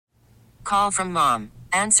call from mom.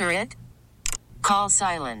 Answer it. Call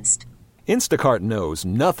silenced. Instacart knows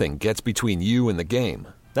nothing gets between you and the game.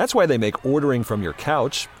 That's why they make ordering from your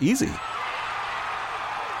couch easy.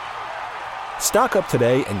 Stock up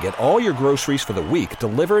today and get all your groceries for the week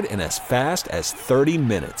delivered in as fast as 30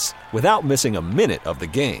 minutes without missing a minute of the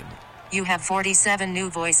game. You have 47 new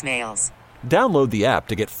voicemails. Download the app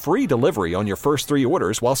to get free delivery on your first 3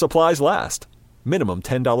 orders while supplies last. Minimum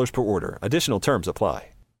 $10 per order. Additional terms apply.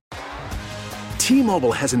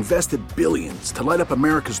 T-Mobile has invested billions to light up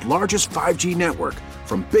America's largest 5G network,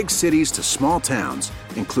 from big cities to small towns,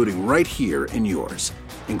 including right here in yours.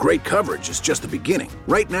 And great coverage is just the beginning.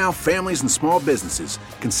 Right now, families and small businesses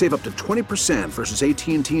can save up to 20% versus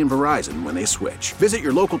AT&T and Verizon when they switch. Visit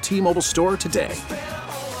your local T-Mobile store today.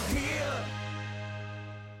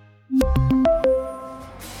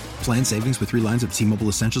 Plan savings with 3 lines of T-Mobile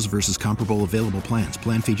Essentials versus comparable available plans.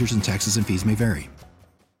 Plan features and taxes and fees may vary.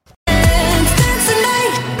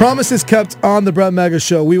 Promises kept on the Brett Mega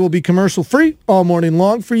Show. We will be commercial free all morning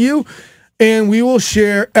long for you, and we will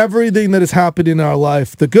share everything that has happened in our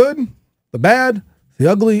life, the good, the bad, the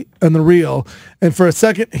ugly, and the real. And for a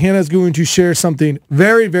second, Hannah's going to share something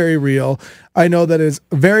very, very real. I know that is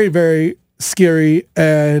very, very scary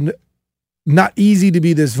and not easy to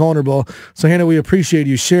be this vulnerable. So Hannah, we appreciate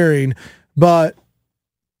you sharing, but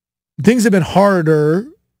things have been harder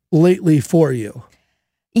lately for you.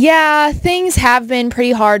 Yeah, things have been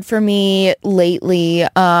pretty hard for me lately.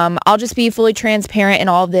 I'll just be fully transparent in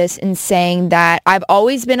all of this in saying that I've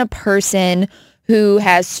always been a person who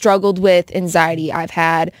has struggled with anxiety. I've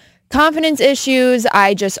had confidence issues.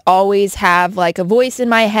 I just always have like a voice in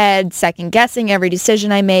my head, second guessing every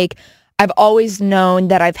decision I make. I've always known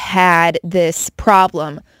that I've had this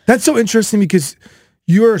problem. That's so interesting because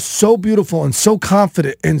you're so beautiful and so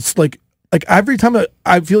confident, and it's like every time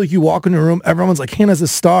I feel like you walk in a room, everyone's like, Hannah's a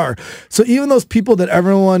star. So even those people that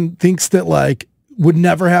everyone thinks that like would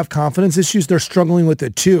never have confidence issues, they're struggling with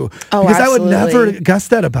it too. Oh, because absolutely. I would never guess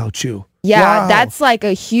that about you. Yeah, wow. That's like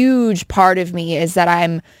a huge part of me, is that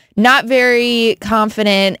I'm not very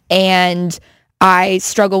confident and I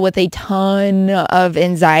struggle with a ton of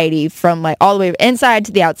anxiety from like all the way inside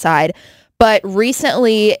to the outside. But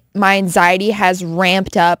recently my anxiety has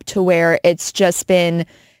ramped up to where it's just been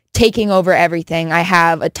taking over everything. I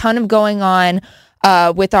have a ton of going on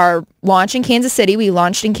with our launch in Kansas City. We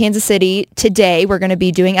launched in Kansas City today. We're going to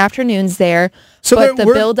be doing afternoons there. So but the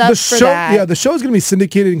build up for that. Yeah, the show is going to be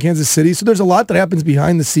syndicated in Kansas City. So there's a lot that happens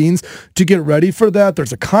behind the scenes to get ready for that.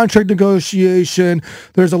 There's a contract negotiation.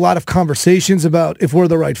 There's a lot of conversations about if we're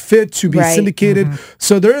the right fit to be syndicated. Mm-hmm.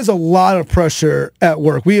 So there is a lot of pressure at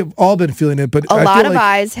work. We have all been feeling it, but a lot of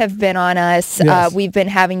eyes have been on us. Yes. We've been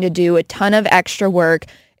having to do a ton of extra work.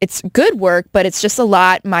 It's good work, but it's just a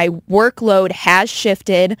lot. My workload has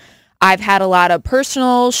shifted. I've had a lot of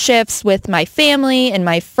personal shifts with my family and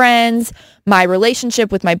my friends. My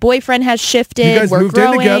relationship with my boyfriend has shifted. You guys moved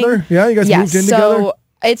in together? Yeah, you guys moved in together? So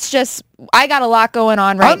it's just, I got a lot going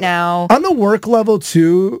on right now. On the work level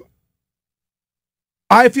too,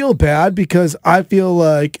 I feel bad because I feel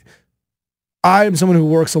like I am someone who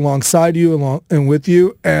works alongside you and with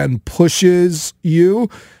you and pushes you.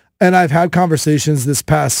 And I've had conversations this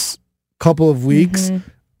past couple of weeks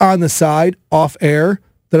on the side, off air,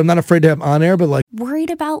 that I'm not afraid to have on air, but like... Worried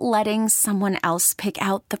about letting someone else pick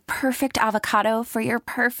out the perfect avocado for your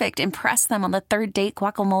perfect impress them on the third date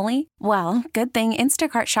guacamole? Well, good thing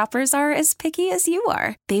Instacart shoppers are as picky as you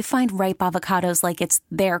are. They find ripe avocados like it's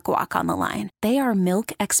their guac on the line. They are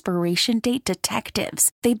milk expiration date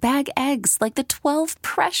detectives. They bag eggs like the 12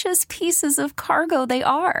 precious pieces of cargo they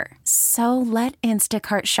are. So let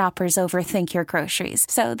Instacart shoppers overthink your groceries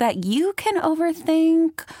so that you can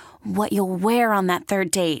overthink what you'll wear on that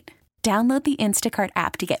third date. Download the Instacart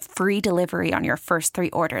app to get free delivery on your first 3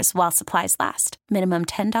 orders while supplies last. Minimum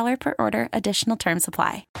 $10 per order. Additional terms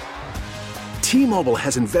apply. T-Mobile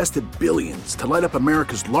has invested billions to light up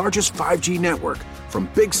America's largest 5G network,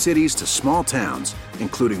 from big cities to small towns,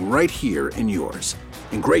 including right here in yours.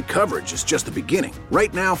 And great coverage is just the beginning.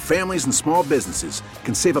 Right now, families and small businesses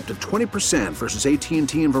can save up to 20% versus AT&T and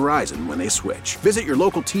Verizon when they switch. Visit your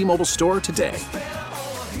local T-Mobile store today.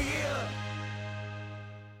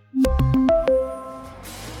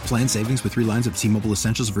 Plan savings with 3 lines of T-Mobile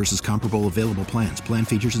Essentials versus comparable available plans. Plan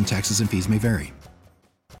features and taxes and fees may vary.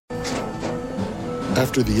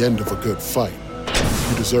 After the end of a good fight,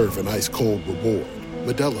 you deserve an ice-cold reward.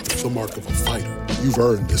 Modelo is the mark of a fighter. You've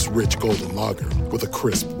earned this rich golden lager with a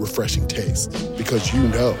crisp, refreshing taste. Because you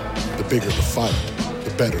know, the bigger the fight,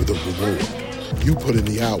 the better the reward. You put in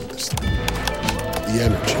the hours, the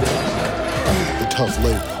energy, the tough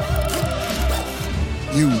labor.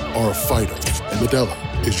 You are a fighter, and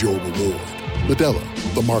Modelo is your reward.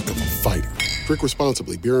 Modelo, the mark of a fighter. Drink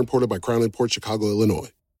responsibly. Beer imported by Crown Imports, Chicago,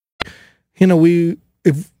 Illinois.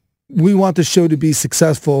 If we want the show to be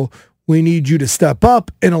successful, we need you to step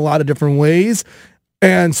up in a lot of different ways.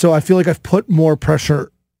 And so I feel like I've put more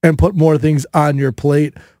pressure and put more things on your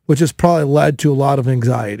plate, which has probably led to a lot of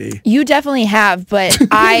anxiety. You definitely have, but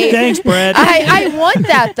Thanks, Brad. I want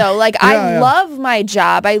that though. Like I love my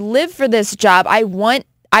job. I live for this job. I want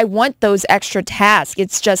those extra tasks.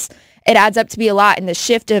 It's just, it adds up to be a lot. And the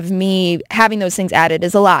shift of me having those things added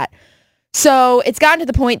is a lot. So it's gotten to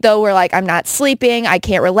the point though where like I'm not sleeping, I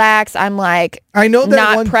can't relax. I'm like I know that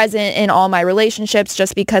not present in all my relationships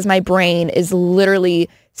just because my brain is literally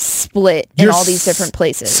split in all these different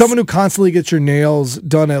places. Someone who constantly gets your nails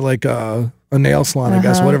done at like a nail salon, I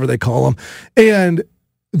guess, whatever they call them. And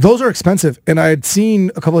those are expensive. And I had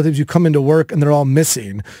seen a couple of times you come into work and they're all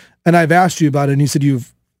missing. And I've asked you about it and you said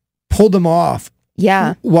you've pulled them off.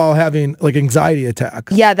 Yeah. While having like anxiety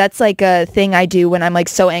attacks. Yeah, that's like a thing I do when I'm like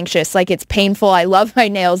so anxious. Like it's painful. I love my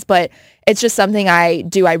nails, but it's just something I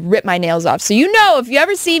do. I rip my nails off. So if you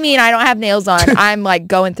ever see me and I don't have nails on, I'm like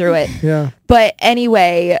going through it. Yeah. But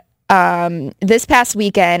anyway, this past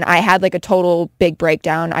weekend I had like a total big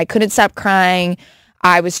breakdown. I couldn't stop crying.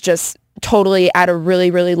 I was just totally at a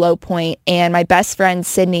really, really low point. And my best friend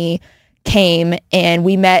Sydney came and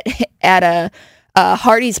we met at a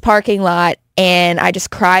Hardee's parking lot. And I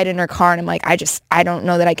just cried in her car and I'm like, I don't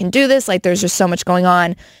know that I can do this. Like there's just so much going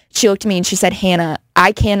on. She looked at me and she said, Hannah,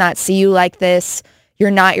 I cannot see you like this.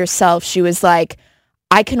 You're not yourself. She was like,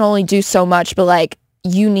 I can only do so much, but like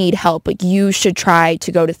you need help. Like you should try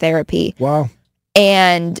to go to therapy. Wow.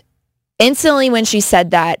 And instantly when she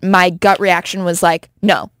said that, my gut reaction was like,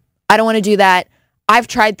 no, I don't want to do that. I've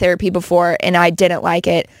tried therapy before and I didn't like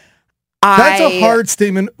it. That's a hard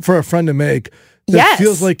statement for a friend to make. That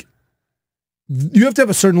feels like you have to have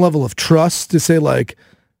a certain level of trust to say like,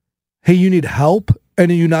 hey, you need help, and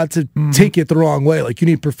you not to take it the wrong way. Like you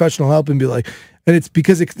need professional help and be like, and it's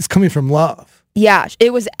because it's coming from love. Yeah,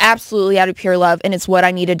 it was absolutely out of pure love and it's what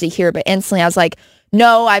I needed to hear. But instantly I was like,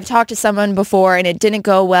 no, I've talked to someone before and it didn't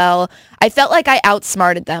go well. I felt like I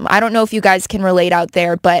outsmarted them. I don't know if you guys can relate out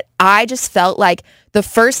there, but I just felt like the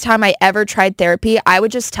first time I ever tried therapy, I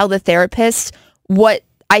would just tell the therapist what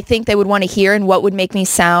I think they would want to hear and what would make me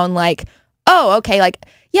sound like, oh, okay, like,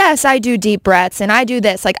 yes, I do deep breaths and I do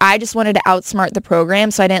this. Like, I just wanted to outsmart the program,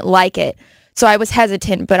 so I didn't like it. So I was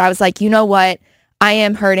hesitant, but I was like, you know what? I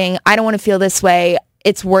am hurting. I don't want to feel this way.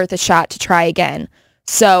 It's worth a shot to try again.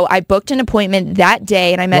 So I booked an appointment that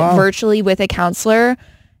day and I met virtually with a counselor,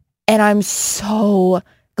 and I'm so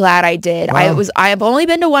glad I did. Wow. I have only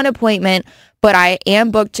been to one appointment, but I am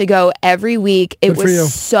booked to go every week. It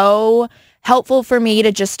was so helpful for me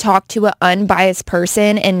to just talk to an unbiased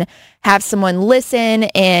person and have someone listen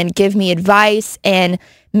and give me advice and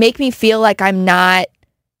make me feel like I'm not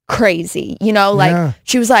crazy. Like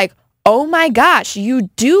she was like, oh my gosh, you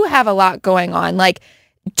do have a lot going on. Like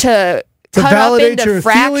to cut up into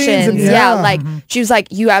fractions. Like she was like,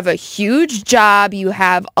 you have a huge job. You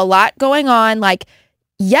have a lot going on. Like,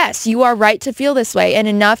 yes, you are right to feel this way. And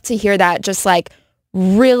enough to hear that just like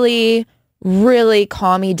really, really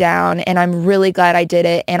calm me down. And I'm really glad I did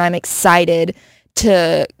it. And I'm excited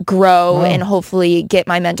to grow and hopefully get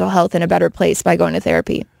my mental health in a better place by going to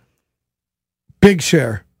therapy. Big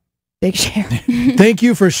share. Thank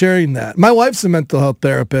you for sharing that. My wife's a mental health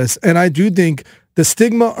therapist, and I do think the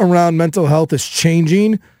stigma around mental health is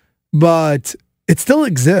changing, but it still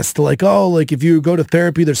exists. Like, oh, like if you go to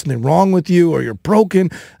therapy, there's something wrong with you or you're broken,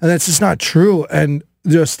 and that's just not true. And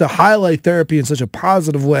just to highlight therapy in such a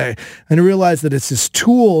positive way and to realize that it's this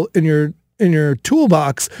tool in your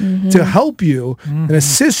toolbox to help you and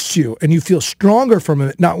assist you, and you feel stronger from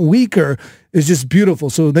it, not weaker, is just beautiful.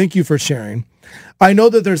 So thank you for sharing. I know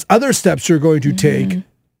that there's other steps you're going to take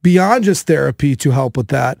beyond just therapy to help with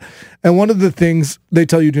that. And one of the things they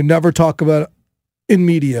tell you to never talk about in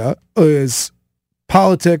media is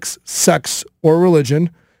politics, sex, or religion.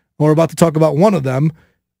 We're about to talk about one of them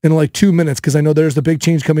in like 2 minutes, because I know there's a big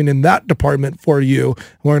change coming in that department for you.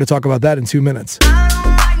 We're going to talk about that in 2 minutes.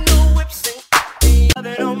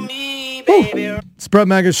 It's Brett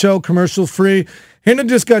Magg's show, commercial free. Hannah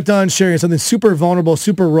just got done sharing something super vulnerable,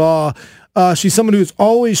 super raw. She's someone who's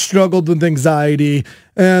always struggled with anxiety,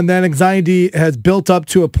 and that anxiety has built up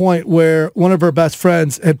to a point where one of her best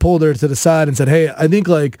friends had pulled her to the side and said, hey, I think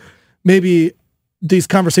like maybe these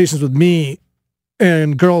conversations with me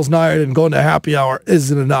and girls' night and going to happy hour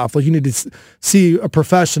isn't enough. Like, you need to see a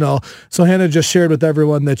professional. So Hannah just shared with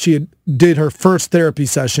everyone that she did her first therapy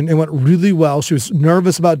session. It went really well. She was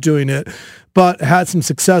nervous about doing it, but had some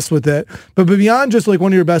success with it. But beyond just like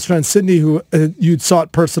one of your best friends, Sydney, who you'd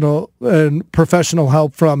sought personal and professional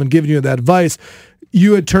help from and given you that advice,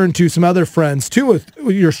 you had turned to some other friends too with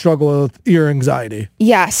your struggle with your anxiety.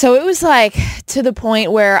 Yeah, so it was like to the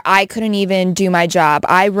point where I couldn't even do my job.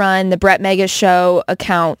 I run the Brett Mega Show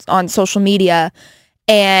account on social media,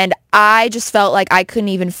 and I just felt like I couldn't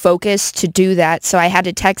even focus to do that. So I had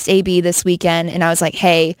to text AB this weekend, and I was like,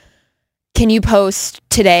 hey, can you post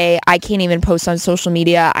today? I can't even post on social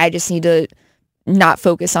media. I just need to not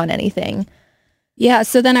focus on anything. Yeah,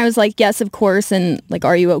 so then I was like, yes, of course, and like,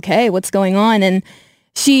 are you okay? What's going on? And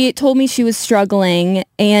she told me she was struggling,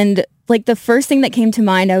 and like the first thing that came to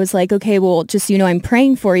mind, I was like, okay, well, just so you know, I'm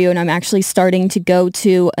praying for you, and I'm actually starting to go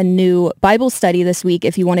to a new Bible study this week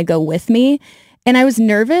if you want to go with me. And I was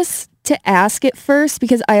nervous to ask at first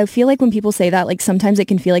because I feel like when people say that, like sometimes it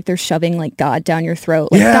can feel like they're shoving like God down your throat.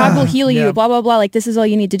 Like God will heal you, blah, blah, blah. Like this is all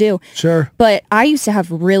you need to do. Sure. But I used to have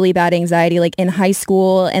really bad anxiety like in high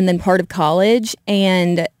school and then part of college.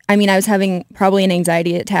 And I mean, I was having probably an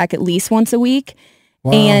anxiety attack at least once a week.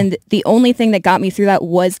 Wow. And the only thing that got me through that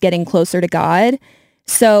was getting closer to God.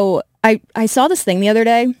 So I saw this thing the other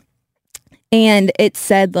day. And it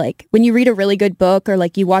said, like, when you read a really good book or,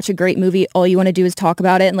 like, you watch a great movie, all you want to do is talk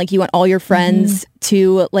about it. And, like, you want all your friends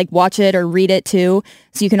to, like, watch it or read it, too.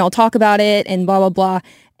 So you can all talk about it and blah, blah, blah.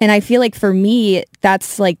 And I feel like for me,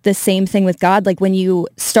 that's, like, the same thing with God. Like, when you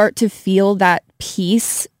start to feel that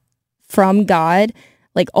peace from God,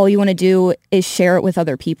 like, all you want to do is share it with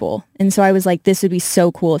other people. And so I was like, this would be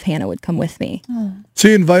so cool if Hannah would come with me. So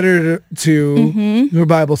you invited her to your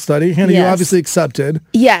Bible study. Hannah, you obviously accepted.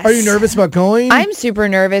 Yes. Are you nervous about going? I'm super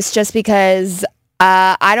nervous just because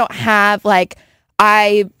I don't have, like,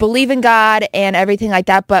 I believe in God and everything like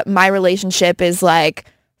that, but my relationship is, like,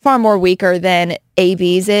 far more weaker than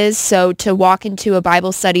AB's is. So to walk into a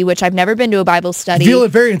Bible study, which I've never been to a Bible study. You feel it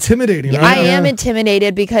very intimidating, right? I am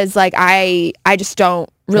intimidated because, like, I just don't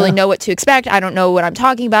really know what to expect. I don't know what I'm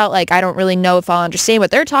talking about. Like, I don't really know if I'll understand what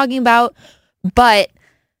they're talking about. But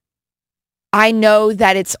I know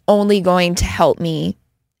that it's only going to help me.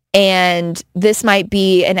 And this might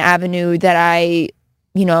be an avenue that I,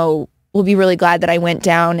 you know, will be really glad that I went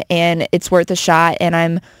down, and it's worth a shot. And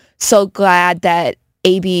I'm so glad that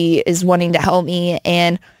AB is wanting to help me,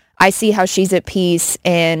 and I see how she's at peace,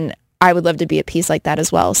 and I would love to be at peace like that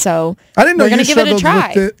as well. So I didn't know we're you gonna give it a try.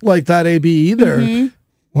 with it like that, AB, either.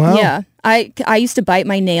 Wow. Yeah. I used to bite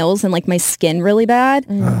my nails and like my skin really bad.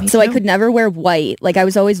 So I could never wear white. Like I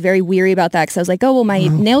was always very weary about that because I was like, oh, well, my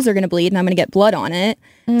nails are going to bleed and I'm going to get blood on it.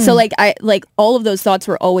 So like all of those thoughts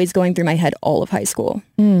were always going through my head all of high school.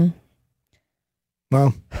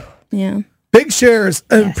 Wow. Yeah. Big shares.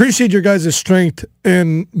 I appreciate your guys' strength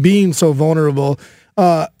in being so vulnerable.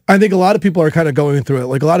 I think a lot of people are kind of going through it.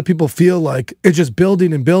 Like a lot of people feel like it's just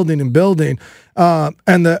building and building and building.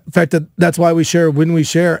 And the fact that that's why we share when we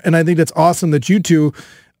share. And I think that's awesome that you two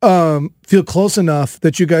feel close enough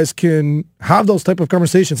that you guys can have those type of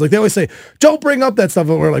conversations. Like they always say, don't bring up that stuff.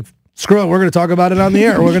 But we're like, screw it, we're going to talk about it on the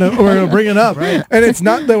air. We're going to bring it up. Right. And it's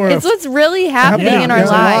not that it's what's really happening in our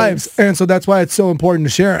lives. And so that's why it's so important to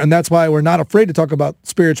share. And that's why we're not afraid to talk about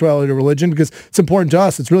spirituality or religion, because it's important to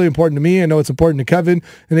us. It's really important to me. I know it's important to Kevin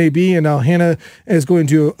and AB. And now Hannah is going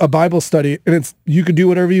to a Bible study. And you can do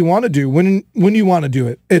whatever you want to do when you want to do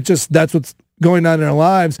it. It just, that's what's going on in our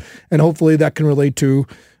lives. And hopefully that can relate to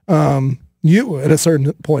you at a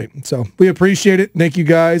certain point. So we appreciate it. Thank you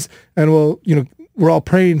guys. And we're all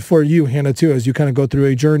praying for you, Hannah, too, as you kind of go through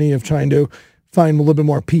a journey of trying to find a little bit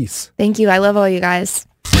more peace. Thank you. I love all you guys.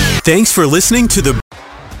 Thanks for listening to the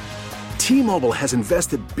T-Mobile has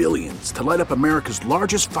invested billions to light up America's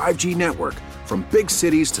largest 5G network, from big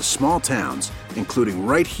cities to small towns, including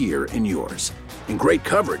right here in yours. And great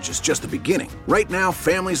coverage is just the beginning. Right now,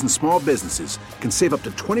 families and small businesses can save up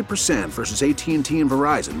to 20% versus AT&T and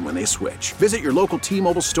Verizon when they switch. Visit your local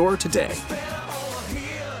T-Mobile store today.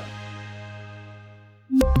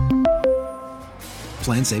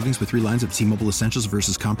 Plan savings with 3 lines of T-Mobile Essentials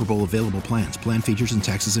versus comparable available plans. Plan features and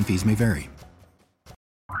taxes and fees may vary.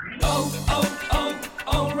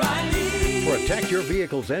 Protect your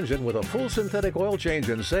vehicle's engine with a full synthetic oil change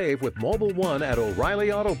and save with Mobil 1 at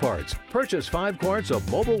O'Reilly Auto Parts. Purchase 5 quarts of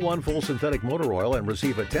Mobil 1 full synthetic motor oil and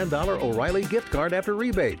receive a $10 O'Reilly gift card after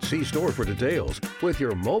rebate. See store for details. With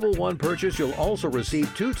your Mobil 1 purchase, you'll also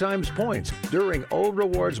receive 2 times points during O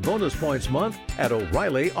Rewards Bonus Points Month at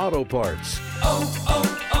O'Reilly Auto Parts.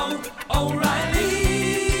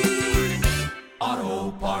 O'Reilly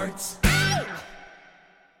Auto Parts.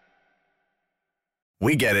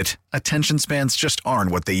 We get it. Attention spans just aren't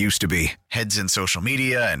what they used to be. Heads in social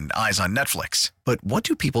media and eyes on Netflix. But what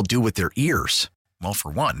do people do with their ears? Well,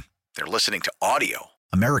 for one, they're listening to audio.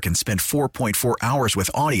 Americans spend 4.4 hours with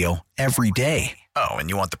audio every day. Oh, and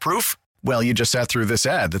you want the proof? Well, you just sat through this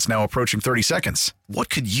ad that's now approaching 30 seconds. What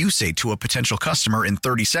could you say to a potential customer in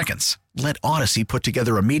 30 seconds? Let Odyssey put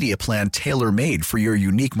together a media plan tailor-made for your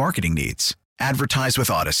unique marketing needs. Advertise with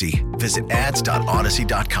Odyssey. Visit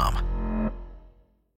ads.odyssey.com.